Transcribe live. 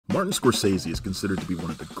Martin Scorsese is considered to be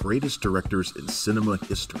one of the greatest directors in cinema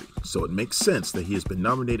history, so it makes sense that he has been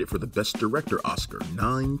nominated for the Best Director Oscar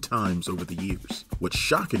 9 times over the years. What's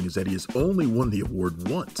shocking is that he has only won the award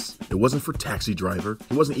once. It wasn't for Taxi Driver,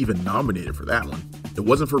 he wasn't even nominated for that one. It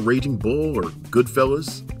wasn't for Raging Bull or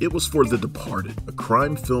Goodfellas, it was for The Departed, a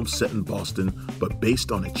crime film set in Boston but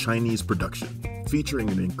based on a Chinese production. Featuring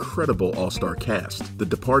an incredible all-star cast, The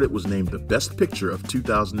Departed was named the Best Picture of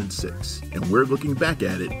 2006, and we're looking back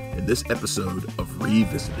at it in this episode of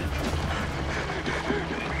Revisited.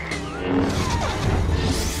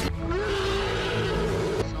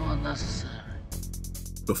 So unnecessary.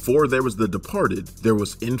 Before there was The Departed, there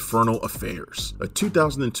was Infernal Affairs, a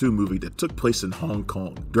 2002 movie that took place in Hong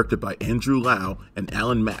Kong, directed by Andrew Lau and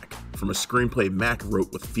Alan Mak, from a screenplay Mak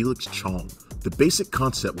wrote with Felix Chong. The basic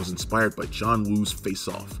concept was inspired by John Woo's Face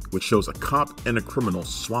Off, which shows a cop and a criminal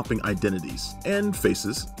swapping identities and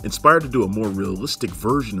faces. Inspired to do a more realistic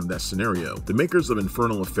version of that scenario, the makers of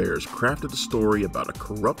Infernal Affairs crafted a story about a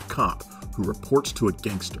corrupt cop who reports to a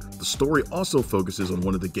gangster. The story also focuses on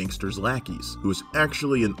one of the gangster's lackeys, who is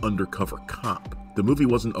actually an undercover cop. The movie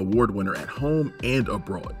was an award winner at home and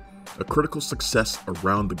abroad, a critical success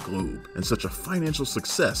around the globe, and such a financial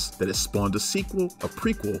success that it spawned a sequel, a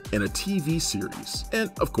prequel, and a TV series. And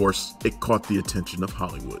of course, it caught the attention of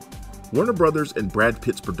Hollywood. Warner Brothers and Brad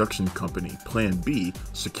Pitt's production company, Plan B,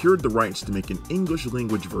 secured the rights to make an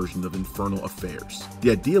English-language version of Infernal Affairs.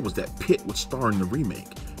 The idea was that Pitt would star in the remake,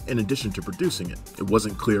 in addition to producing it. It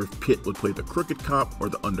wasn't clear if Pitt would play the crooked cop or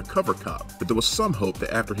the undercover cop, but there was some hope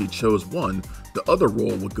that after he chose one, the other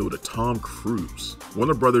role would go to Tom Cruise.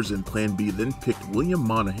 Warner Brothers and Plan B then picked William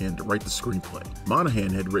Monahan to write the screenplay. Monahan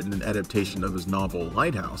had written an adaptation of his novel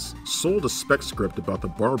Lighthouse, sold a spec script about the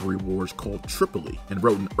Barbary Wars called Tripoli, and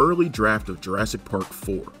wrote an early draft of Jurassic Park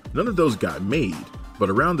 4. None of those got made, but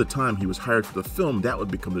around the time he was hired for the film that would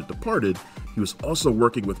become The Departed, he was also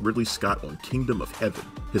working with Ridley Scott on Kingdom of Heaven,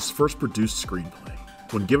 his first produced screenplay.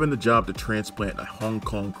 When given the job to transplant a Hong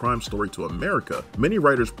Kong crime story to America, many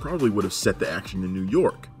writers probably would have set the action in New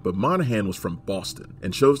York, but Monahan was from Boston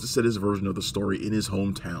and chose to set his version of the story in his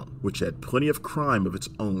hometown, which had plenty of crime of its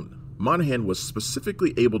own. Monahan was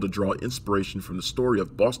specifically able to draw inspiration from the story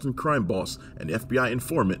of Boston crime boss and FBI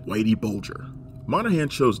informant Whitey Bulger. Monahan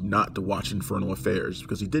chose not to watch Infernal Affairs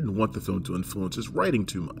because he didn't want the film to influence his writing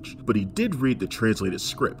too much, but he did read the translated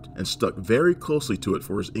script and stuck very closely to it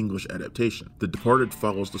for his English adaptation. The Departed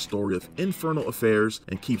follows the story of Infernal Affairs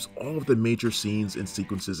and keeps all of the major scenes and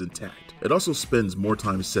sequences intact. It also spends more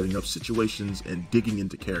time setting up situations and digging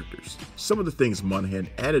into characters. Some of the things Monahan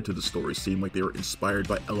added to the story seem like they were inspired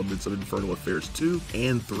by elements of Infernal Affairs 2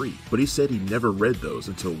 and 3, but he said he never read those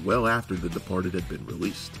until well after The Departed had been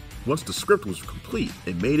released. Once the script was complete,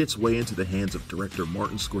 it made its way into the hands of director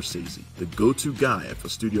Martin Scorsese, the go-to guy if a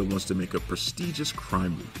studio wants to make a prestigious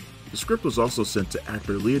crime movie. The script was also sent to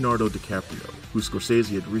actor Leonardo DiCaprio, who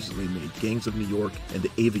Scorsese had recently made Gangs of New York and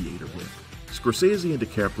The Aviator with. Scorsese and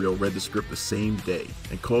DiCaprio read the script the same day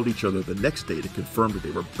and called each other the next day to confirm that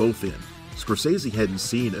they were both in. Scorsese hadn't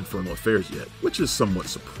seen Infernal Affairs yet, which is somewhat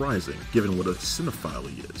surprising given what a cinephile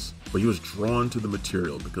he is. But he was drawn to the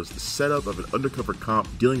material because the setup of an undercover cop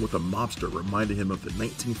dealing with a mobster reminded him of the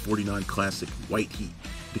 1949 classic White Heat.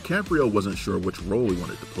 DiCaprio wasn't sure which role he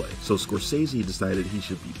wanted to play, so Scorsese decided he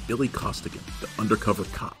should be Billy Costigan, the undercover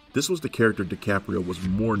cop. This was the character DiCaprio was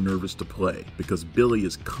more nervous to play because Billy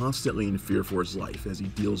is constantly in fear for his life as he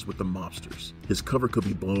deals with the mobsters. His cover could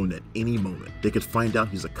be blown at any moment. They could find out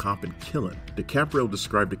he's a cop and kill him. DiCaprio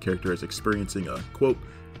described the character as experiencing a, quote,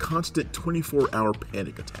 constant 24-hour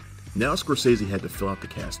panic attack. Now Scorsese had to fill out the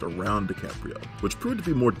cast around DiCaprio, which proved to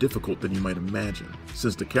be more difficult than you might imagine.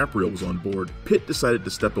 Since DiCaprio was on board, Pitt decided to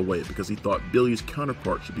step away because he thought Billy's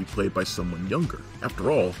counterpart should be played by someone younger. After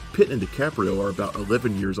all, Pitt and DiCaprio are about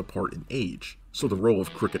 11 years apart in age, so the role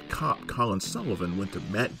of crooked cop Colin Sullivan went to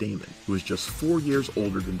Matt Damon, who is just 4 years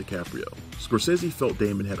older than DiCaprio. Scorsese felt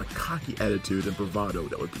Damon had a cocky attitude and bravado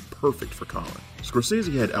that would be perfect for Colin.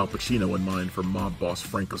 Scorsese had Al Pacino in mind for mob boss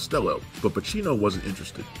Frank Costello, but Pacino wasn't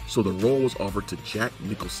interested, so the role was offered to Jack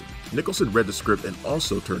Nicholson. Nicholson read the script and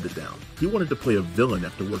also turned it down. He wanted to play a villain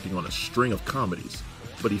after working on a string of comedies,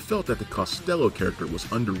 but he felt that the Costello character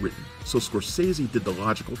was underwritten, so Scorsese did the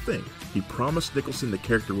logical thing. He promised Nicholson the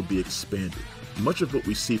character would be expanded. Much of what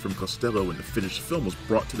we see from Costello in the finished film was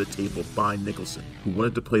brought to the table by Nicholson, who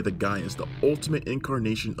wanted to play the guy as the ultimate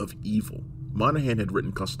incarnation of evil. Monahan had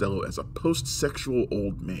written Costello as a post-sexual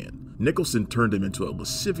old man. Nicholson turned him into a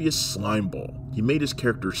lascivious slimeball. He made his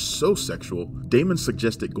character so sexual, Damon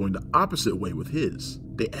suggested going the opposite way with his.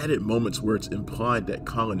 They added moments where it's implied that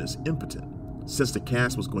Colin is impotent. Since the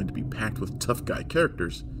cast was going to be packed with tough guy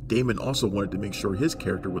characters, Damon also wanted to make sure his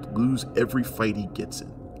character would lose every fight he gets in.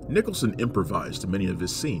 Nicholson improvised many of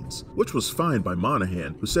his scenes, which was fine by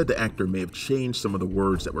Monahan, who said the actor may have changed some of the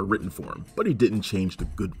words that were written for him, but he didn't change the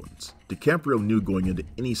good ones. DiCaprio knew going into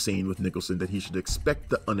any scene with Nicholson that he should expect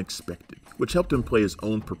the unexpected, which helped him play his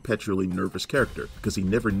own perpetually nervous character, because he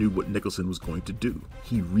never knew what Nicholson was going to do.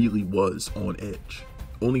 He really was on edge.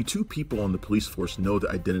 Only 2 people on the police force know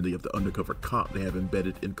the identity of the undercover cop they have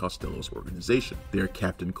embedded in Costello's organization. They are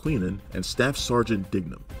Captain Colin and Staff Sergeant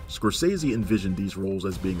Dignam. Scorsese envisioned these roles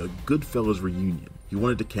as being a Goodfellas reunion. He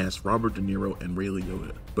wanted to cast Robert De Niro and Ray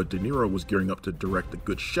Liotta, but De Niro was gearing up to direct The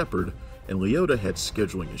Good Shepherd, and Liotta had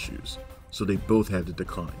scheduling issues, so they both had to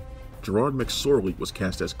decline. Gerard McSorley was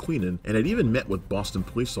cast as Queenan and had even met with Boston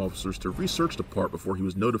police officers to research the part before he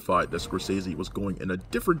was notified that Scorsese was going in a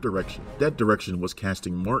different direction. That direction was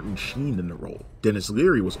casting Martin Sheen in the role. Dennis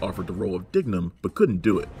Leary was offered the role of Dignam but couldn't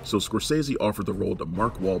do it, so Scorsese offered the role to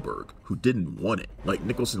Mark Wahlberg, who didn't want it. Like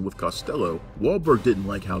Nicholson with Costello, Wahlberg didn't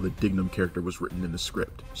like how the Dignam character was written in the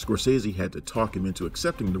script. Scorsese had to talk him into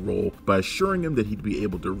accepting the role by assuring him that he'd be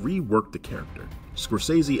able to rework the character.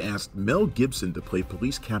 Scorsese asked Mel Gibson to play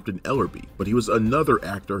Police Captain Ellerby, but he was another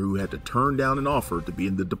actor who had to turn down an offer to be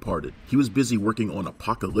in The Departed. He was busy working on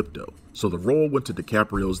Apocalypto, so the role went to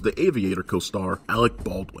DiCaprio's The Aviator co-star Alec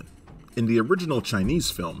Baldwin. In the original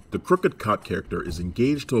Chinese film, the crooked cop character is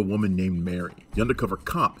engaged to a woman named Mary. The undercover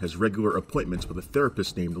cop has regular appointments with a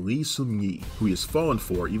therapist named Lee Seung-yi, who he has fallen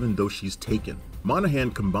for even though she's taken.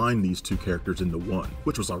 Monahan combined these 2 characters into one,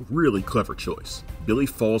 which was a really clever choice. Billy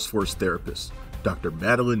falls for his therapist, Dr.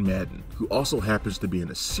 Madeline Madden, who also happens to be in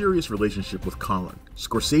a serious relationship with Colin.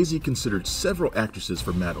 Scorsese considered several actresses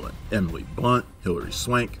for Madeline: Emily Blunt, Hilary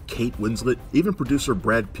Swank, Kate Winslet, even producer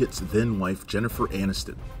Brad Pitt's then-wife Jennifer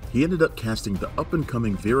Aniston. He ended up casting the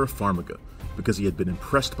up-and-coming Vera Farmiga because he had been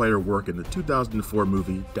impressed by her work in the 2004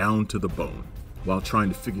 movie Down to the Bone. While trying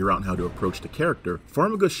to figure out how to approach the character,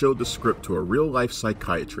 Farmiga showed the script to a real-life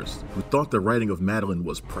psychiatrist who thought the writing of Madeline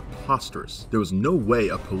was preposterous. There was no way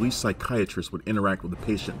a police psychiatrist would interact with a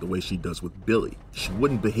patient the way she does with Billy. She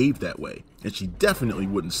wouldn't behave that way, and she definitely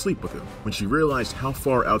wouldn't sleep with him. When she realized how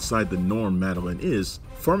far outside the norm Madeline is,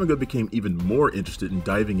 Farmiga became even more interested in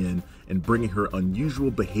diving in and bringing her unusual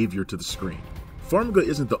behavior to the screen. Farmiga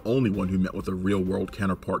isn't the only one who met with a real-world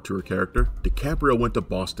counterpart to her character. DiCaprio went to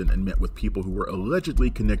Boston and met with people who were allegedly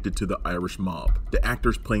connected to the Irish mob. The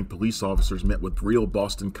actors playing police officers met with real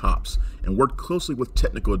Boston cops and worked closely with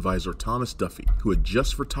technical advisor Thomas Duffy, who had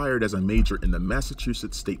just retired as a major in the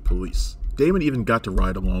Massachusetts State Police. Damon even got to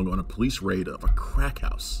ride along on a police raid of a crack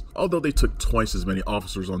house, although they took twice as many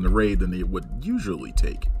officers on the raid than they would usually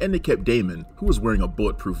take, and they kept Damon, who was wearing a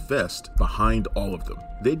bulletproof vest, behind all of them.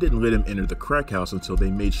 They didn't let him enter the crack house until they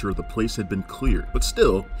made sure the place had been cleared, but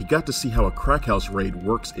still, he got to see how a crack house raid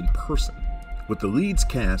works in person. With the leads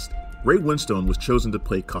cast, Ray Winstone was chosen to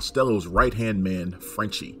play Costello's right-hand man,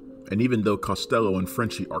 Frenchie. And even though Costello and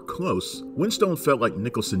Frenchie are close, Winstone felt like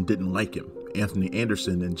Nicholson didn't like him. Anthony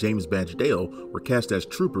Anderson and James Badge Dale were cast as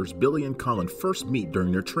troopers Billy and Colin first meet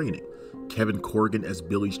during their training. Kevin Corrigan as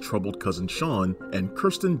Billy's troubled cousin Sean, and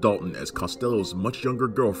Kirsten Dalton as Costello's much younger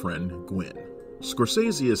girlfriend, Gwen.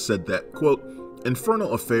 Scorsese has said that, quote,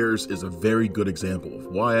 "Infernal Affairs is a very good example of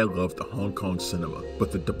why I love the Hong Kong cinema,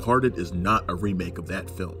 but The Departed is not a remake of that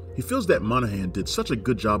film." He feels that Monahan did such a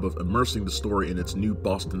good job of immersing the story in its new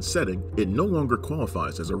Boston setting, it no longer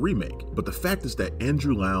qualifies as a remake. But the fact is that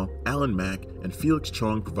Andrew Lau, Alan Mack, and Felix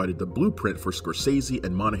Chong provided the blueprint for Scorsese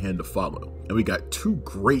and Monahan to follow, and we got 2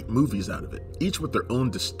 great movies out of it, each with their own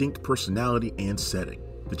distinct personality and setting.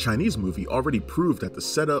 The Chinese movie already proved that the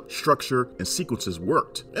setup, structure, and sequences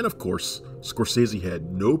worked, and of course, Scorsese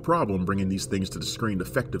had no problem bringing these things to the screen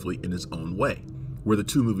effectively in his own way. Where the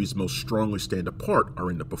 2 movies most strongly stand apart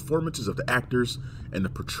are in the performances of the actors and the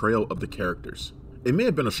portrayal of the characters. It may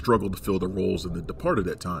have been a struggle to fill the roles in The Departed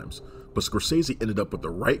at times, but Scorsese ended up with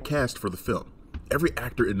the right cast for the film. Every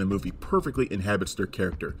actor in the movie perfectly inhabits their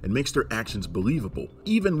character and makes their actions believable,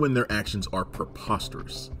 even when their actions are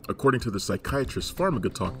preposterous. According to the psychiatrist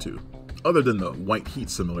Farmiga talked to, other than the white heat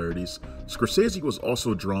similarities, Scorsese was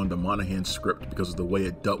also drawn to Monahan's script because of the way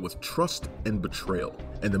it dealt with trust and betrayal,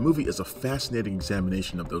 and the movie is a fascinating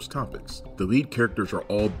examination of those topics. The lead characters are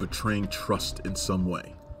all betraying trust in some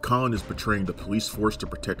way. Colin is betraying the police force to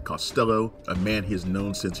protect Costello, a man he has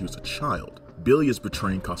known since he was a child. Billy is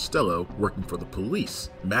betraying Costello, working for the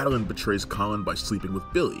police. Madeline betrays Colin by sleeping with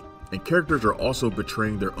Billy, and characters are also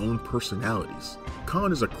betraying their own personalities.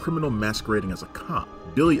 Colin is a criminal masquerading as a cop.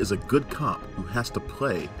 Billy is a good cop who has to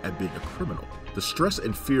play at being a criminal. The stress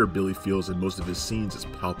and fear Billy feels in most of his scenes is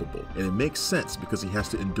palpable, and it makes sense because he has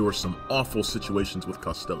to endure some awful situations with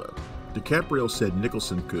Costello. DiCaprio said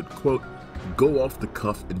Nicholson could, quote, go off the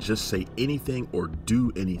cuff and just say anything or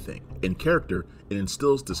do anything. In character, it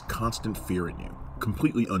instills this constant fear in you.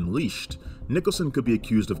 Completely unleashed, Nicholson could be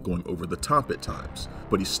accused of going over the top at times,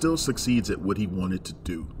 but he still succeeds at what he wanted to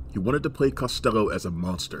do. He wanted to play Costello as a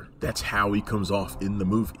monster. That's how he comes off in the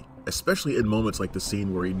movie, especially in moments like the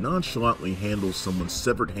scene where he nonchalantly handles someone's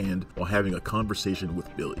severed hand while having a conversation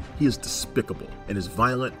with Billy. He is despicable, and his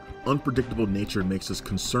violent, unpredictable nature makes us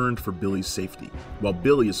concerned for Billy's safety. While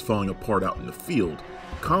Billy is falling apart out in the field,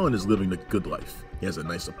 Colin is living the good life. He has a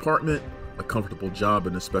nice apartment, a comfortable job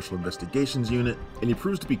in the Special Investigations Unit, and he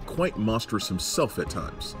proves to be quite monstrous himself at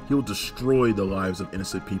times. He will destroy the lives of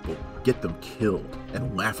innocent people, get them killed,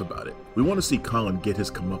 and laugh about it. We want to see Colin get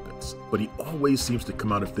his comeuppance, but he always seems to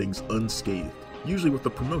come out of things unscathed, usually with a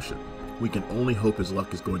promotion. We can only hope his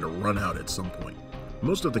luck is going to run out at some point.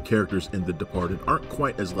 Most of the characters in The Departed aren't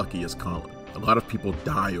quite as lucky as Colin. A lot of people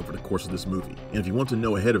die over the course of this movie, and if you want to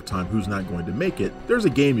know ahead of time who's not going to make it, there's a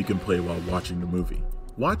game you can play while watching the movie.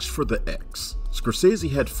 Watch for the X.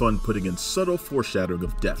 Scorsese had fun putting in subtle foreshadowing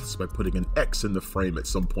of deaths by putting an X in the frame at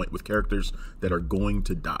some point with characters that are going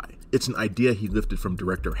to die. It's an idea he lifted from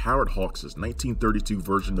director Howard Hawks' 1932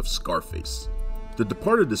 version of Scarface. The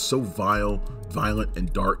Departed is so vile, violent,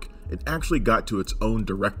 and dark, it actually got to its own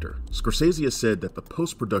director. Scorsese has said that the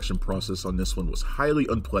post-production process on this one was highly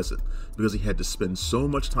unpleasant because he had to spend so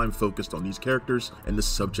much time focused on these characters and the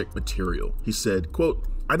subject material. He said, quote,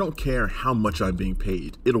 I don't care how much I'm being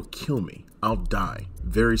paid, it'll kill me. I'll die,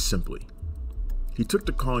 very simply. He took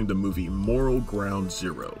to calling the movie Moral Ground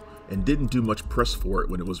Zero and didn't do much press for it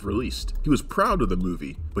when it was released. He was proud of the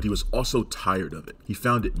movie, but he was also tired of it. He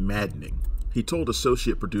found it maddening. He told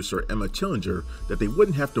associate producer Emma Chillinger that they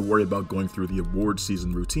wouldn't have to worry about going through the award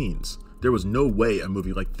season routines. There was no way a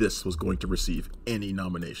movie like this was going to receive any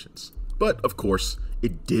nominations. But, of course,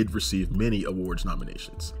 it did receive many awards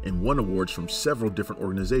nominations, and won awards from several different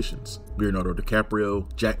organizations. Leonardo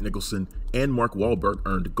DiCaprio, Jack Nicholson, and Mark Wahlberg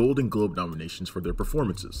earned Golden Globe nominations for their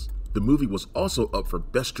performances. The movie was also up for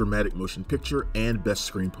Best Dramatic Motion Picture and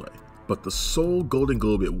Best Screenplay. But the sole Golden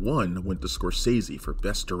Globe it won went to Scorsese for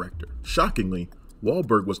Best Director. Shockingly,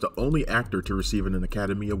 Wahlberg was the only actor to receive an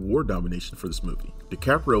Academy Award nomination for this movie.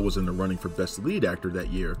 DiCaprio was in the running for Best Lead Actor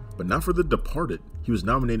that year, but not for The Departed. He was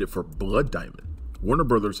nominated for Blood Diamond. Warner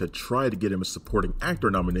Brothers had tried to get him a supporting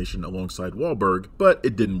actor nomination alongside Wahlberg, but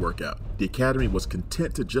it didn't work out. The Academy was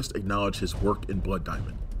content to just acknowledge his work in Blood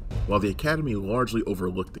Diamond. While the Academy largely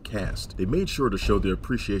overlooked the cast, they made sure to show their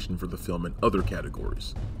appreciation for the film in other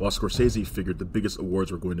categories. While Scorsese figured the biggest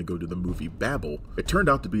awards were going to go to the movie Babel, it turned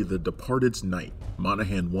out to be The Departed's night.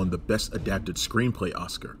 Monahan won the Best Adapted Screenplay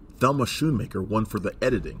Oscar. Thelma Schoonmaker won for the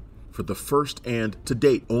editing. For the first and, to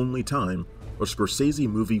date, only time, a Scorsese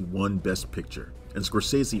movie won Best Picture. And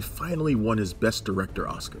Scorsese finally won his Best Director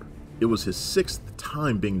Oscar. It was his 6th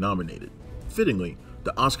time being nominated. Fittingly,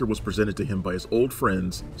 the Oscar was presented to him by his old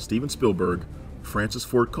friends Steven Spielberg, Francis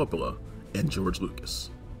Ford Coppola, and George Lucas.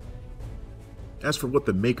 As for what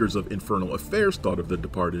the makers of Infernal Affairs thought of The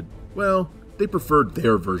Departed, well, they preferred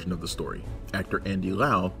their version of the story. Actor Andy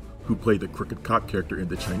Lau, who played the crooked cop character in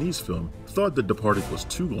the Chinese film, thought The Departed was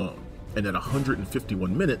too long, and at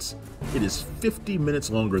 151 minutes, it is 50 minutes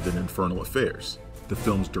longer than Infernal Affairs. The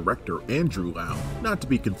film's director, Andrew Lau, not to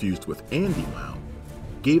be confused with Andy Lau,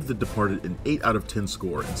 gave The Departed an 8 out of 10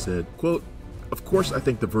 score and said, quote, of course I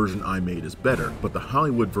think the version I made is better, but the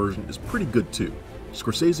Hollywood version is pretty good too.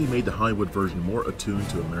 Scorsese made the Hollywood version more attuned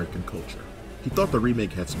to American culture. He thought the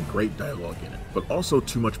remake had some great dialogue in it, but also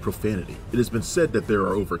too much profanity. It has been said that there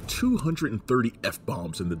are over 230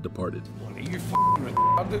 F-bombs in The Departed. You f***ing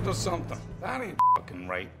retarded or something? That ain't fucking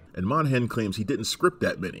right. And Monahan claims he didn't script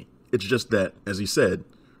that many. It's just that, as he said,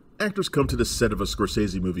 actors come to the set of a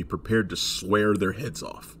Scorsese movie prepared to swear their heads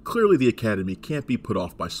off. Clearly the Academy can't be put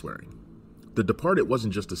off by swearing. The Departed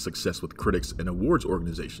wasn't just a success with critics and awards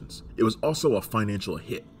organizations, it was also a financial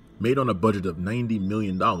hit. Made on a budget of $90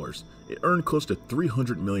 million, it earned close to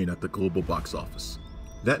 $300 million at the global box office.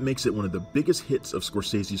 That makes it one of the biggest hits of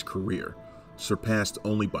Scorsese's career, surpassed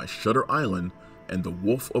only by Shutter Island and The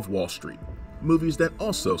Wolf of Wall Street, movies that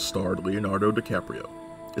also starred Leonardo DiCaprio.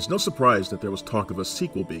 It's no surprise that there was talk of a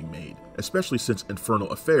sequel being made, especially since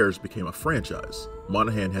Infernal Affairs became a franchise.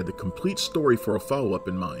 Monahan had the complete story for a follow-up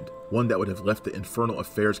in mind, one that would have left the Infernal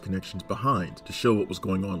Affairs connections behind to show what was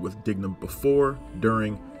going on with Dignam before,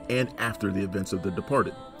 during, and after the events of The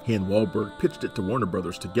Departed. He and Wahlberg pitched it to Warner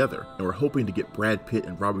Brothers together and were hoping to get Brad Pitt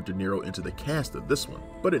and Robert De Niro into the cast of this one,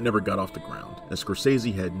 but it never got off the ground, and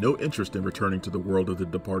Scorsese had no interest in returning to the world of The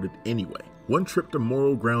Departed anyway. One trip to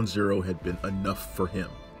moral ground zero had been enough for him.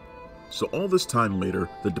 So all this time later,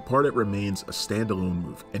 The Departed remains a standalone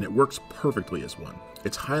movie, and it works perfectly as one.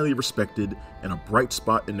 It's highly respected and a bright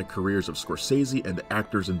spot in the careers of Scorsese and the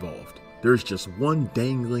actors involved. There's just one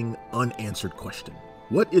dangling, unanswered question.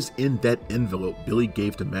 What is in that envelope Billy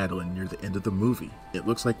gave to Madeline near the end of the movie? It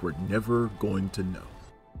looks like we're never going to know.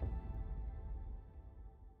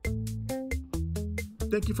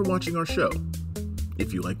 Thank you for watching our show.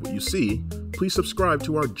 If you like what you see, please subscribe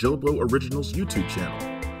to our JoBlo Originals YouTube channel.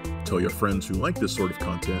 Tell your friends who like this sort of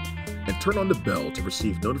content, and turn on the bell to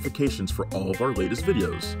receive notifications for all of our latest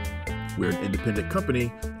videos. We're an independent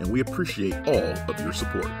company, and we appreciate all of your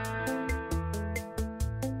support.